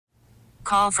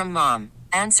Call from mom.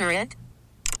 Answer it.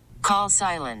 Call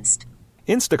silenced.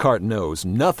 Instacart knows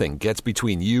nothing gets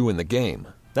between you and the game.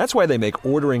 That's why they make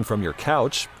ordering from your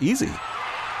couch easy.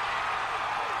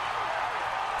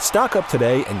 Stock up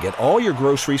today and get all your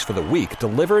groceries for the week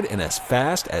delivered in as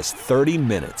fast as 30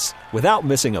 minutes without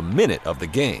missing a minute of the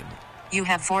game. You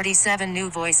have 47 new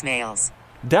voicemails.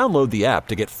 Download the app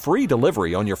to get free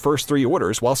delivery on your first 3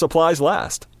 orders while supplies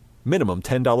last. Minimum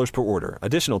 $10 per order.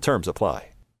 Additional terms apply.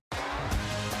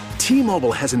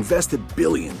 T-Mobile has invested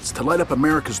billions to light up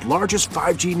America's largest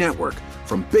 5G network,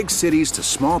 from big cities to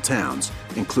small towns,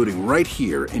 including right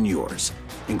here in yours.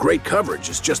 And great coverage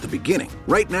is just the beginning.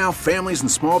 Right now, families and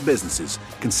small businesses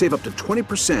can save up to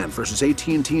 20% versus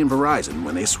AT&T and Verizon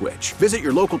when they switch. Visit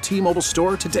your local T-Mobile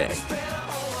store today.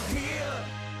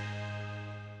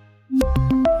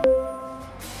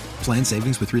 Plan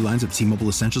savings with 3 lines of T-Mobile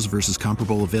Essentials versus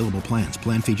comparable available plans.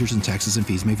 Plan features and taxes and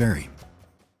fees may vary.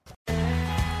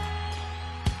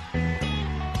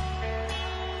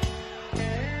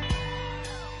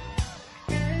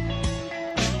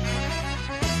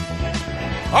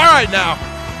 All right, now,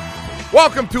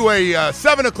 welcome to a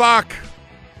 7 o'clock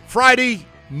Friday.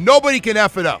 Nobody can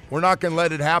F it up. We're not going to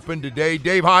let it happen today.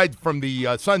 Dave Hyde from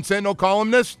the Sun-Sentinel,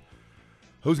 columnist,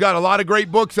 who's got a lot of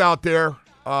great books out there.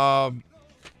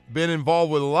 Been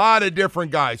involved with a lot of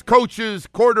different guys, coaches,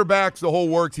 quarterbacks, the whole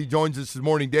works. He joins us this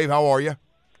morning. Dave, how are you?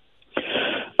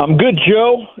 I'm good,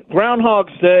 Joe.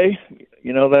 Groundhog's Day.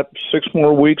 You know, that 6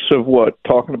 more weeks of what?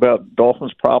 Talking about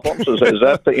Dolphins problems? Is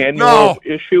that the annual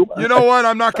issue? You know what?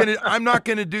 I'm not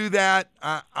gonna do that.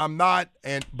 I'm not.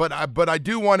 But I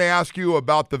do want to ask you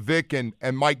about the Vic and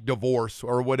Mike divorce,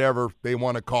 or whatever they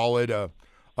want to call it, a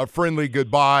friendly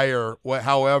goodbye, or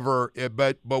however.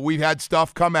 But we've had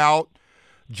stuff come out.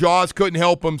 Jaws couldn't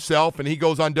help himself, and he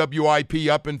goes on WIP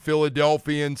up in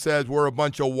Philadelphia and says we're a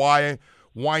bunch of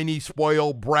whiny,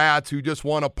 spoiled brats who just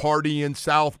want to party in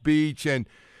South Beach, and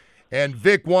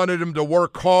Vic wanted him to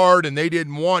work hard, and they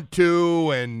didn't want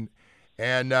to,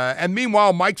 and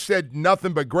meanwhile, Mike said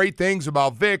nothing but great things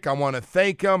about Vic. I want to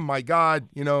thank him. My God,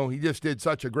 you know, he just did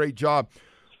such a great job.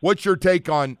 What's your take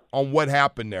on what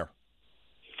happened there?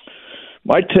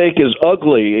 My take is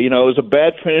ugly. You know, it was a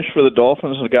bad finish for the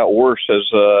Dolphins, and it got worse as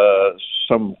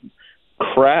some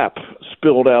crap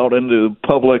spilled out into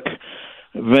public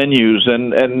venues.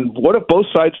 And what if both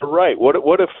sides are right?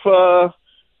 What if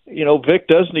you know, Vic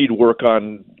does need work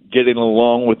on getting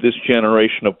along with this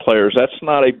generation of players? That's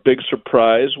not a big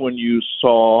surprise when you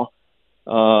saw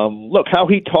look, how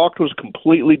he talked was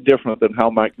completely different than how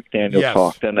Mike McDaniel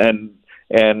talked.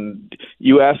 And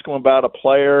you ask him about a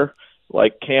player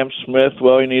like Cam Smith,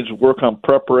 well, he needs work on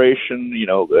preparation, you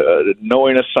know,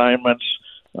 knowing assignments,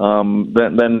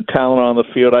 then talent on the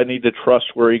field. I need to trust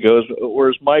where he goes.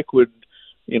 Whereas Mike would,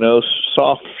 you know,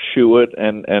 soft shoe it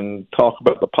and talk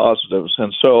about the positives.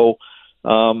 And so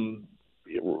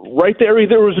right there,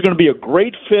 either was going to be a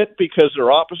great fit because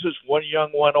they're opposites, one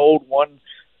young, one old, one,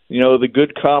 you know, the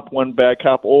good cop, one bad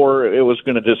cop, or it was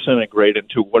going to disintegrate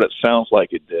into what it sounds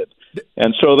like it did.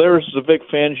 And so there's the Vic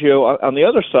Fangio. On the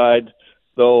other side,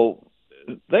 though,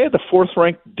 they had the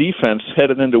 4th-ranked defense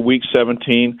headed into Week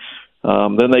 17.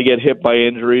 Then they get hit by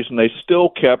injuries, and they still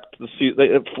kept the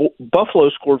season. Buffalo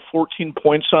scored 14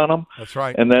 points on them. That's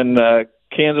right. And then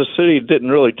Kansas City didn't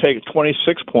really take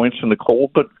 26 points in the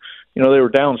cold, but, you know, they were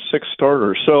down 6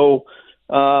 starters. So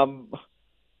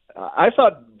I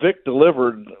thought Vic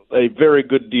delivered a very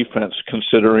good defense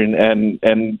considering, and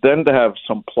then to have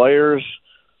some players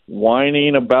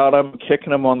whining about him,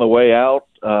 kicking him on the way out,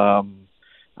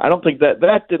 I don't think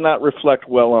that did not reflect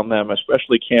well on them,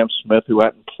 especially Cam Smith, who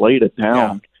hadn't played it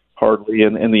down hardly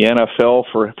in the NFL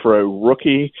for a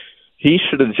rookie. He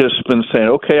should have just been saying,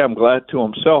 okay, I'm glad to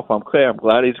himself. I'm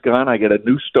glad he's gone. I get a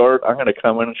new start. I'm going to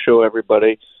come in and show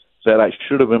everybody that I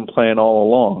should have been playing all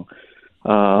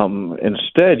along.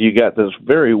 Instead, you got this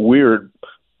very weird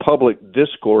public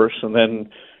discourse. And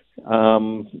then,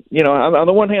 you know, on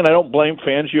the one hand, I don't blame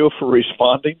Fangio for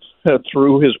responding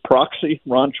through his proxy,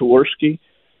 Ron Jaworski.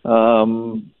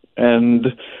 And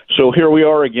so here we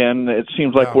are again. It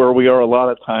seems like where we are a lot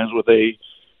of times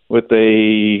with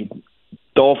a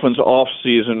Dolphins off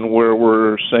season where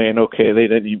we're saying, okay, they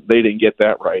didn't get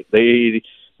that right.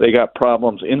 They got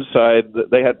problems inside.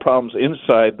 They had problems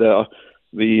inside the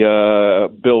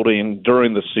building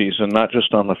during the season, not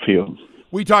just on the field.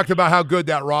 We talked about how good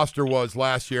that roster was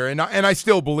last year, and I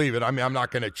still believe it. I mean, I'm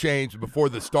not going to change. Before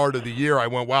the start of the year, I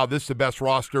went, wow, this is the best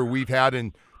roster we've had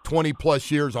in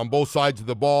 20-plus years on both sides of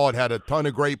the ball. It had a ton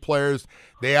of great players.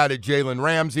 They added Jalen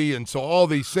Ramsey, and so all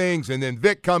these things. And then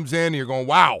Vic comes in, and you're going,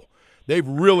 wow, they've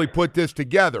really put this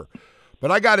together.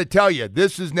 But I got to tell you,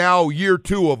 this is now year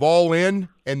 2 of all in,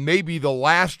 and maybe the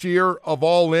last year of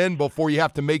all in before you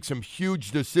have to make some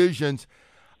huge decisions.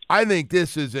 I think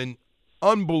this is an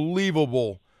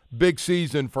unbelievable big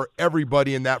season for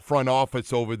everybody in that front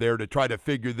office over there to try to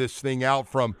figure this thing out,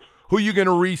 from who you're going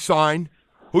to re-sign,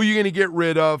 who you're going to get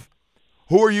rid of,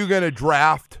 who are you going to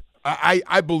draft.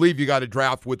 I believe you got to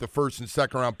draft with the first and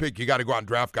second round pick. You got to go out and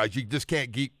draft guys. You just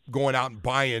can't keep going out and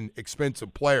buying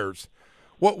expensive players.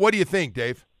 What do you think,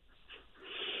 Dave?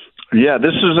 Yeah,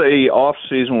 this is a off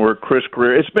season where Chris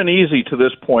Greer. It's been easy to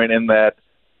this point in that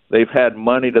they've had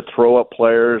money to throw up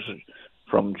players,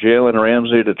 from Jalen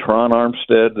Ramsey to Teron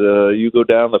Armstead. You go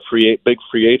down the big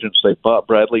free agents they bought,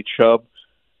 Bradley Chubb,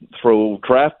 throw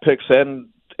draft picks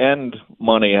and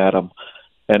money at them,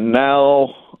 and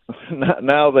now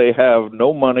they have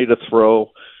no money to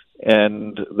throw,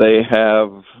 and they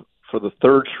have, for the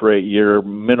third straight year,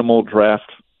 minimal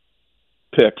draft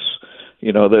picks.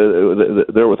 You know,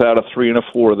 they're without a 3 and a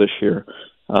 4 this year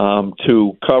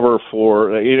to cover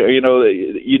for. You know,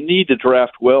 you need to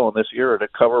draft well in this era to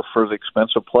cover for the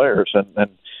expensive players,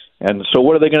 and so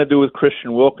what are they going to do with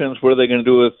Christian Wilkins? What are they going to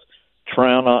do with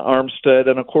Teron Armstead?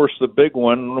 And of course, the big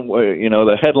one, you know,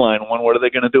 the headline one. What are they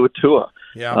going to do with Tua?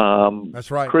 Yeah, that's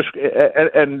right. Chris,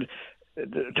 and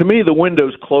to me, the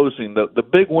window's closing. The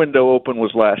big window open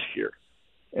was last year.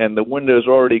 And the window's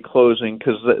already closing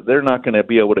because they're not going to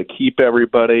be able to keep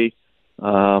everybody.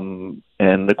 And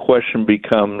the question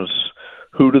becomes,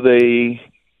 who do they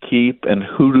keep, and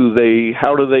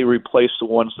how do they replace the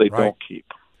ones they don't keep?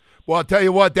 Well, I'll tell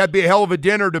you what, that'd be a hell of a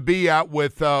dinner to be at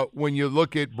with when you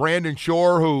look at Brandon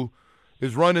Shore, who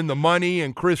is running the money,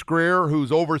 and Chris Greer,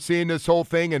 who's overseeing this whole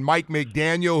thing, and Mike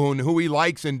McDaniel, who he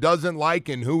likes and doesn't like,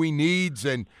 and who he needs,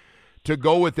 and to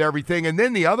go with everything. And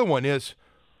then the other one is,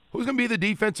 who's going to be the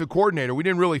defensive coordinator? We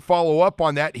didn't really follow up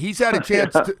on that. He's had a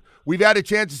chance we've had a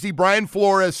chance to see Brian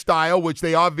Flores' style, which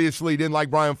they obviously didn't like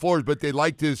Brian Flores, but they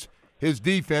liked his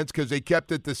defense because they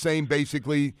kept it the same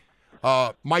basically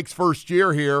Mike's first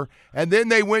year here. And then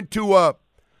they went to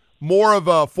more of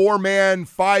a 4-man,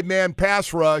 5-man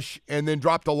pass rush and then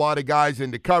dropped a lot of guys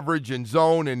into coverage and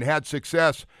zone and had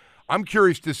success. I'm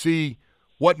curious to see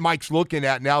what Mike's looking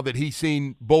at now that he's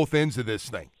seen both ends of this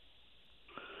thing.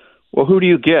 Well, who do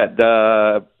you get?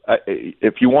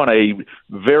 If you want a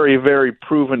very, very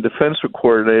proven defensive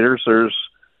coordinator, there's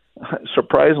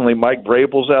surprisingly Mike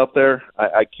Vrabel's out there.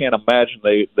 I can't imagine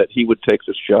that he would take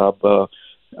this job.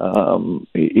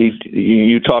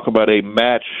 You talk about a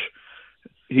match.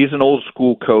 He's an old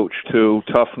school coach too,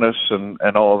 toughness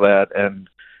and all that. And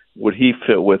would he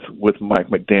fit with Mike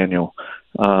McDaniel?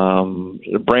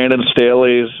 Brandon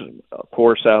Staley's, of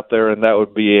course, out there, and that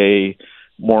would be a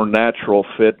more natural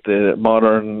fit, the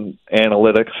modern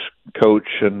analytics coach,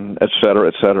 and et cetera,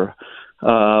 et cetera.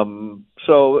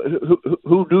 So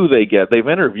who do they get? They've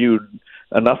interviewed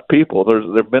enough people.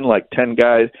 There've been like 10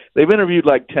 guys. They've interviewed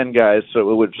like 10 guys,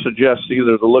 so it would suggest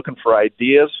either they're looking for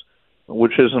ideas,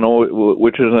 which isn't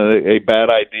a bad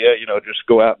idea. You know, just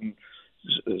go out and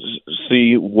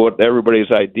see what everybody's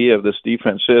idea of this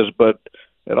defense is. But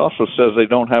it also says they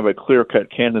don't have a clear-cut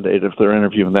candidate if they're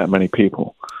interviewing that many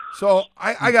people. So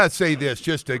I got to say this,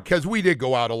 just because we did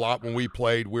go out a lot when we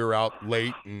played. We were out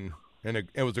late, and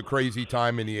it was a crazy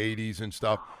time in the 80s and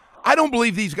stuff. I don't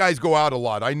believe these guys go out a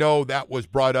lot. I know that was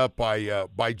brought up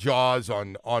by Jaws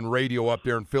on radio up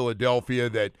there in Philadelphia,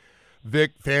 that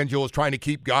Vic Fangio is trying to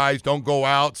keep guys, don't go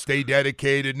out, stay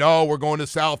dedicated. No, we're going to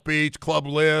South Beach, Club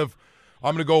Live.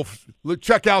 I'm going to go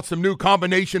check out some new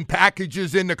combination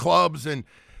packages in the clubs. And,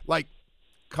 like,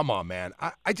 come on, man.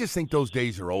 I just think those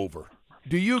days are over.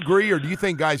 Do you agree, or do you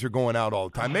think guys are going out all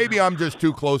the time? Maybe I'm just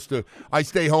too close to – I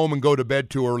stay home and go to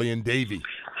bed too early in Davie.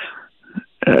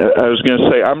 I was going to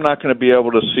say, I'm not going to be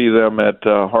able to see them at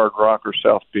Hard Rock or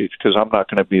South Beach because I'm not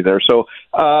going to be there. So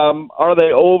are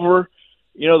they over?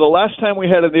 You know, the last time we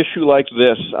had an issue like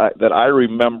this that I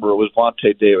remember was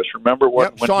Vontae Davis. Remember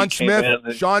when Sean he came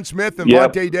in? Sean Smith and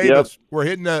Vontae Davis were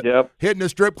hitting the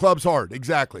strip clubs hard.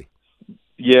 Exactly.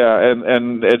 Yeah,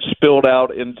 and it spilled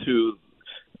out into,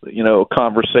 you know,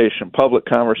 conversation, public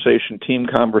conversation, team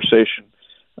conversation.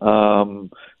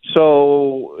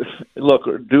 So, look,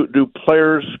 do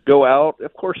players go out?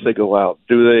 Of course they go out.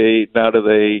 Do they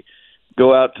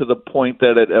go out to the point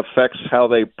that it affects how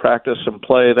they practice and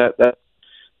play? That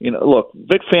you know, look,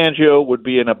 Vic Fangio would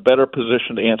be in a better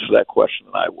position to answer that question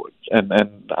than I would, and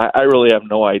I really have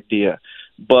no idea.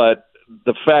 But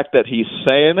the fact that he's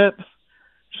saying it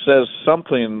says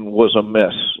something was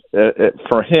amiss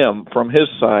for him from his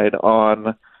side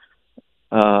on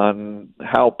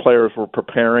how players were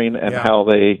preparing and how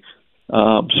they.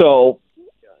 So,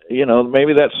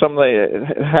 maybe that's something they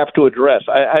have to address.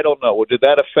 I don't know. Did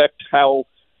that affect how?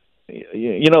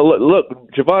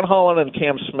 Look, Javon Holland and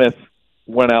Cam Smith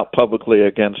went out publicly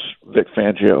against Vic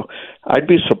Fangio. I'd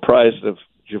be surprised if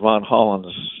Javon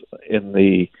Holland's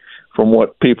from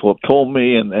what people have told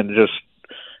me, and just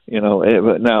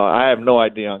now I have no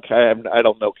idea on Cam. I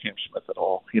don't know Cam Smith at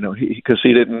all. Because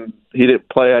he didn't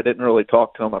play. I didn't really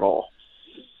talk to him at all.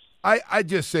 I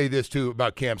just say this too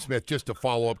about Cam Smith, just to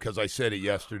follow up, because I said it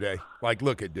yesterday. Like,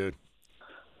 look at dude.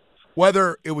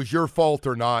 Whether it was your fault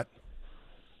or not,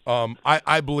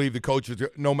 I believe the coaches,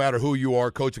 no matter who you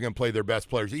are, coaches are going to play their best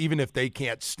players, even if they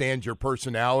can't stand your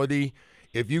personality.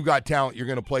 If you got talent, you're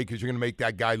going to play because you're going to make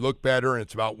that guy look better, and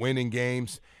it's about winning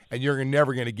games. And you're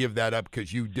never going to give that up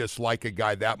because you dislike a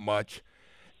guy that much.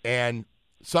 And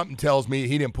something tells me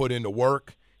he didn't put in the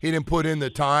work. He didn't put in the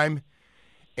time.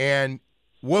 And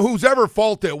whose ever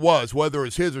fault it was, whether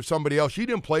it's his or somebody else, you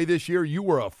didn't play this year. You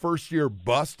were a first-year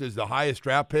bust as the highest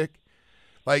draft pick.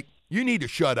 Like, you need to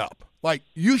shut up. Like,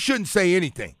 you shouldn't say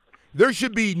anything. There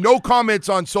should be no comments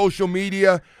on social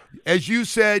media. As you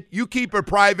said, you keep it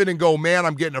private and go, man,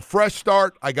 I'm getting a fresh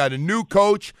start. I got a new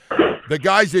coach. The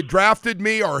guys that drafted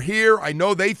me are here. I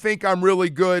know they think I'm really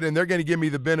good, and they're going to give me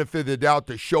the benefit of the doubt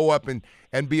to show up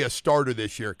and be a starter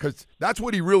this year, because that's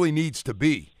what he really needs to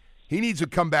be. He needs to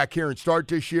come back here and start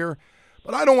this year.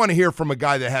 But I don't want to hear from a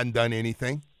guy that hadn't done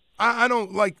anything. I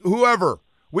don't like whoever.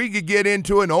 We could get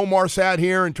into it, and Omar sat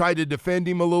here and tried to defend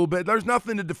him a little bit. There's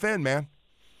nothing to defend, man.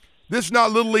 This is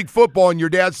not Little League football, and your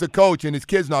dad's the coach, and his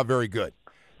kid's not very good.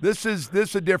 This is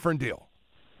a different deal.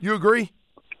 You agree?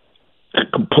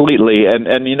 Completely. And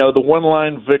the one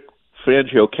line Vic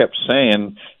Fangio kept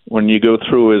saying when you go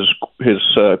through his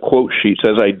quote sheets,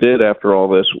 as I did after all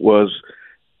this, was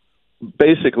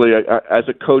basically, as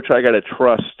a coach, I got to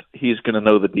trust he's going to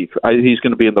know the defense. He's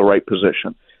going to be in the right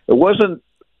position. It wasn't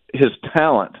his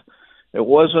talent. It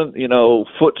wasn't,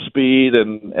 foot speed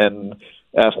and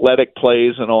athletic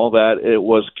plays and all that. It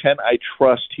was, can I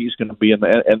trust he's going to be in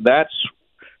the, and that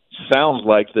sounds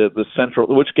like the central,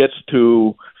 which gets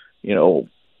to,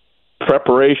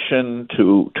 preparation,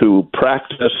 to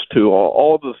practice, to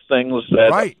all the things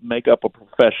that make up a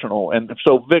professional. And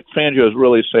so Vic Fangio is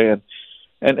really saying,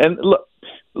 and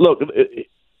look,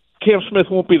 Cam Smith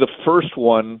won't be the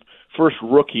first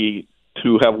rookie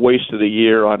to have wasted a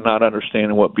year on not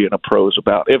understanding what being a pro is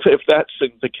about. If that's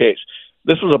the case,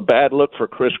 this was a bad look for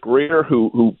Chris Greer,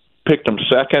 who picked him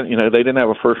second. They didn't have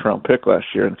a first-round pick last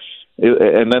year,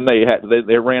 and then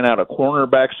they ran out of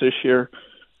cornerbacks this year,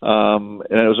 and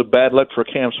it was a bad look for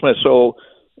Cam Smith. So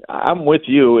I'm with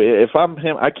you. If I'm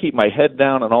him, I keep my head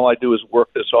down, and all I do is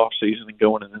work this offseason and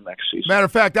go into the next season. Matter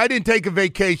of fact, I didn't take a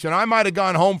vacation. I might have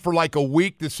gone home for like a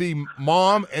week to see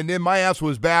Mom, and then my ass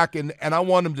was back, and I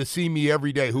want him to see me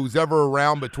every day, who's ever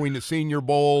around between the Senior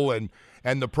Bowl and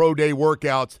the pro day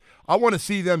workouts. I want to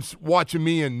see them watching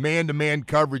me in man-to-man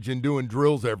coverage and doing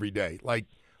drills every day. Like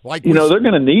they're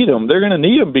going to need them. They're going to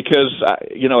need them because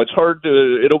it's hard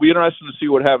to. It'll be interesting to see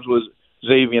what happens with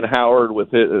Xavier Howard.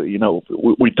 With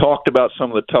it, we talked about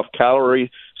some of the tough salary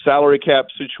cap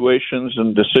situations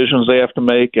and decisions they have to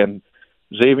make, and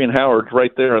Xavier Howard's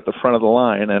right there at the front of the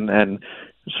line, and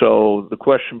so the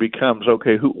question becomes,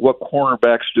 okay, what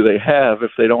cornerbacks do they have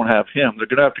if they don't have him? They're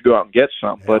going to have to go out and get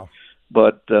some, yeah.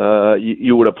 But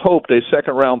you would have hoped a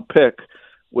second-round pick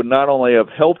would not only have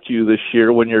helped you this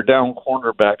year when you're down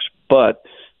cornerbacks, but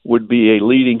would be a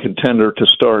leading contender to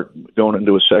start going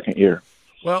into a second year.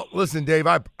 Well, listen, Dave,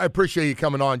 I appreciate you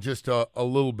coming on just a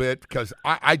little bit, because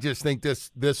I just think this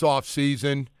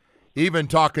offseason, even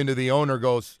talking to the owner,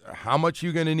 goes, how much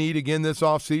you going to need again this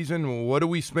offseason? What are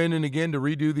we spending again to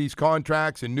redo these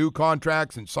contracts and new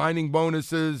contracts and signing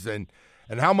bonuses, and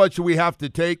how much do we have to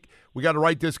take? We got to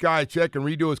write this guy a check and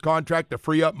redo his contract to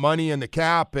free up money in the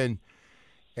cap, and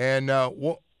now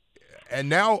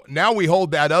we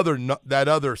hold that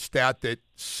other stat that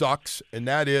sucks, and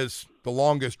that is the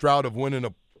longest drought of winning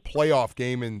a playoff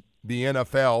game in the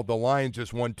NFL. The Lions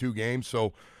just won 2 games,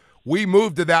 so we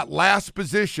moved to that last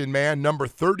position, man, number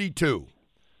 32.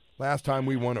 Last time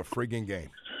we won a friggin' game.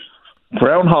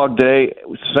 Groundhog Day,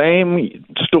 same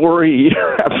story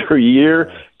year after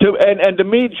year. And to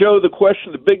me, Joe, the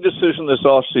big decision this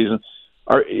offseason,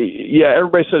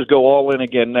 everybody says go all in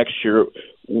again next year,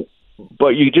 but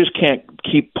you just can't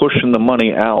keep pushing the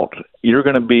money out. You're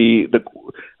going to be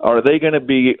are they going to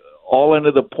be all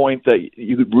into the point that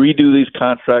you could redo these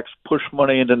contracts, push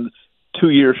money into 2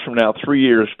 years from now, 3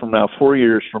 years from now, 4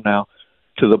 years from now,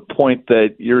 to the point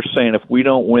that you're saying if we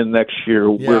don't win next year,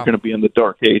 we're going to be in the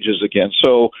dark ages again.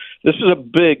 So this is a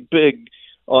big, big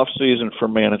offseason for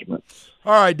management.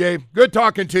 All right, Dave. Good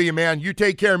talking to you, man. You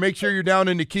take care. Make sure you're down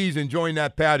in the Keys enjoying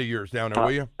that pad of yours down there,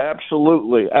 will you?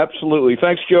 Absolutely.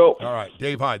 Thanks, Joe. All right.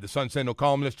 Dave Hyde, the Sun-Sentinel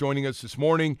columnist, joining us this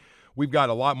morning. We've got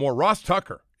a lot more. Ross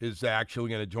Tucker is actually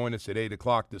going to join us at 8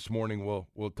 o'clock this morning.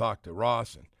 We'll talk to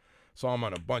Ross, and saw him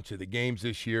on a bunch of the games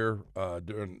this year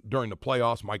during the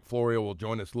playoffs. Mike Florio will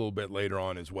join us a little bit later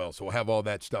on as well. So we'll have all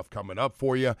that stuff coming up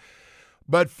for you.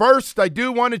 But first, I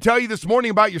do want to tell you this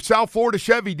morning about your South Florida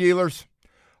Chevy dealers.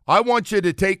 I want you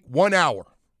to take 1 hour.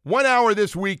 1 hour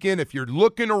this weekend. If you're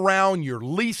looking around, your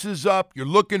lease is up, you're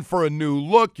looking for a new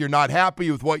look, you're not happy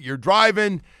with what you're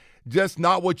driving, just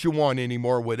not what you want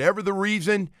anymore. Whatever the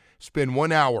reason, spend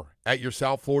 1 hour at your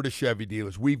South Florida Chevy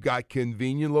dealers. We've got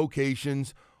convenient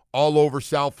locations all over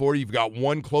South Florida. You've got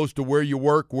one close to where you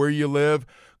work, where you live.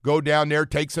 Go down there,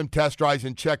 take some test drives,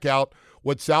 and check out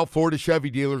what South Florida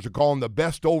Chevy dealers are calling the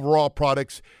best overall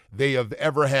products they have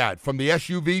ever had. From the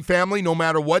SUV family, no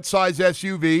matter what size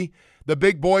SUV, the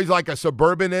big boys like a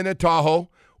Suburban and a Tahoe,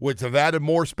 which have added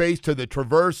more space to the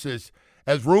Traverse,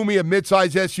 as roomy a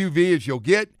midsize SUV as you'll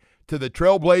get, to the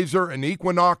Trailblazer and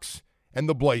Equinox and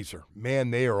the Blazer.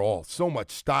 Man, they are all so much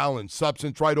style and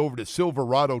substance, right over to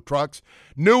Silverado trucks.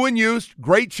 New and used,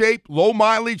 great shape, low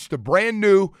mileage to brand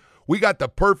new. We got the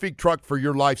perfect truck for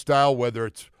your lifestyle, whether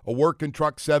it's a working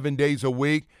truck 7 days a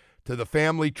week to the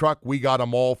family truck. We got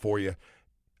them all for you.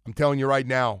 I'm telling you right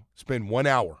now, spend 1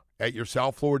 hour at your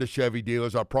South Florida Chevy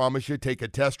dealers. I promise you, take a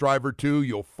test drive or two.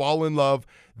 You'll fall in love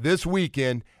this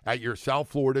weekend at your South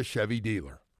Florida Chevy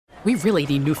dealer. We really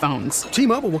need new phones.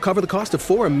 T-Mobile will cover the cost of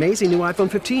 4 amazing new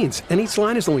iPhone 15s, and each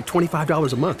line is only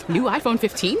 $25 a month. New iPhone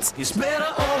 15s? It's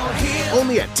better over here.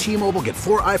 Only at T-Mobile, get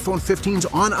 4 iPhone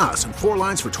 15s on us and 4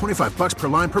 lines for $25 per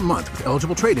line per month with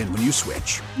eligible trade-in when you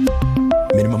switch.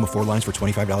 Minimum of 4 lines for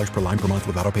 $25 per line per month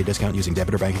with autopay discount using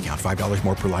debit or bank account. $5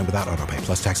 more per line without autopay,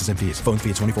 plus taxes and fees. Phone fee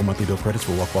at 24 monthly bill credits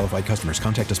for well-qualified customers.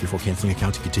 Contact us before canceling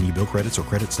account to continue bill credits or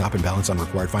credit stop and balance on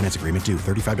required finance agreement due.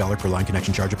 $35 per line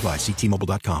connection charge applies. See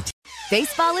T-Mobile.com.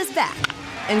 Baseball is back,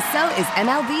 and so is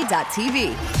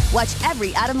MLB.tv. Watch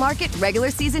every out-of-market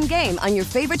regular season game on your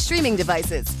favorite streaming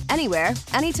devices. Anywhere,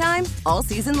 anytime, all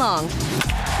season long.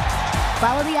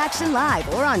 Follow the action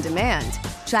live or on demand.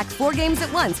 Track 4 games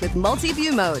at once with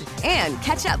multi-view mode and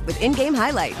catch up with in-game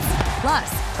highlights.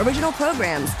 Plus, original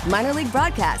programs, minor league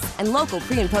broadcasts, and local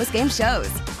pre- and post-game shows.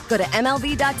 Go to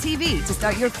MLB.tv to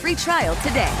start your free trial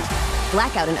today.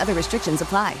 Blackout and other restrictions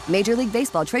apply. Major League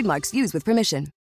Baseball trademarks used with permission.